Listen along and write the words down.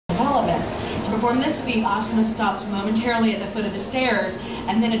perform this feat, Asimo stops momentarily at the foot of the stairs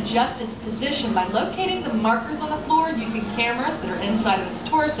and then adjusts its position by locating the markers on the floor using cameras that are inside of its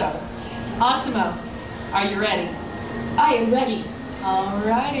torso. Asimo, are you ready? I am ready.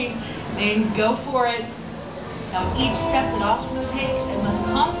 Alrighty, then go for it. Now with each step that Asimo takes, it must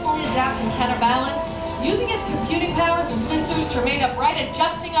constantly adapt and counterbalance, using its computing powers and sensors to remain upright,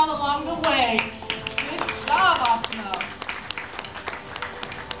 adjusting all along the way. Good job, Asimo.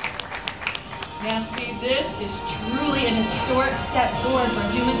 Now see, this is truly an historic step forward for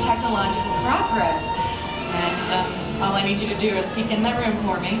human technological progress. And all I need you to do is peek in that room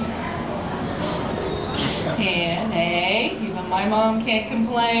for me. And hey, even my mom can't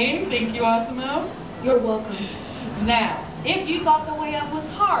complain. Thank you, Asimo. You're welcome. Now, if you thought the way up was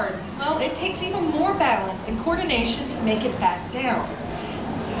hard, well, it takes even more balance and coordination to make it back down.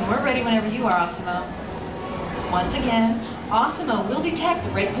 We're ready whenever you are, Asimo. Once again, Asimo will detect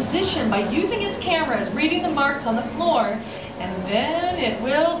the right position by using its cameras, reading the marks on the floor, and then it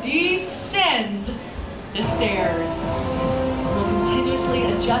will descend the stairs. It will continuously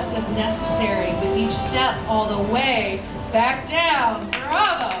adjust if necessary, with each step all the way back down.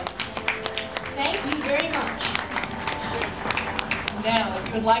 Bravo! Thank you very much. Now, if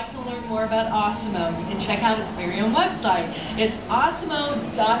you would like to learn more about Asimo, you can check out its very own website. It's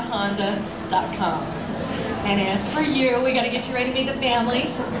asimo.honda.com. And as for you, we got to get you ready to meet the family.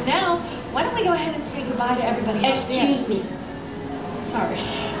 So for now, why don't we go ahead and say goodbye to everybody else? Excuse me. Sorry.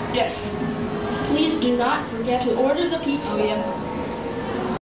 Yes. Please do not forget to order the pizza. Oh, yeah.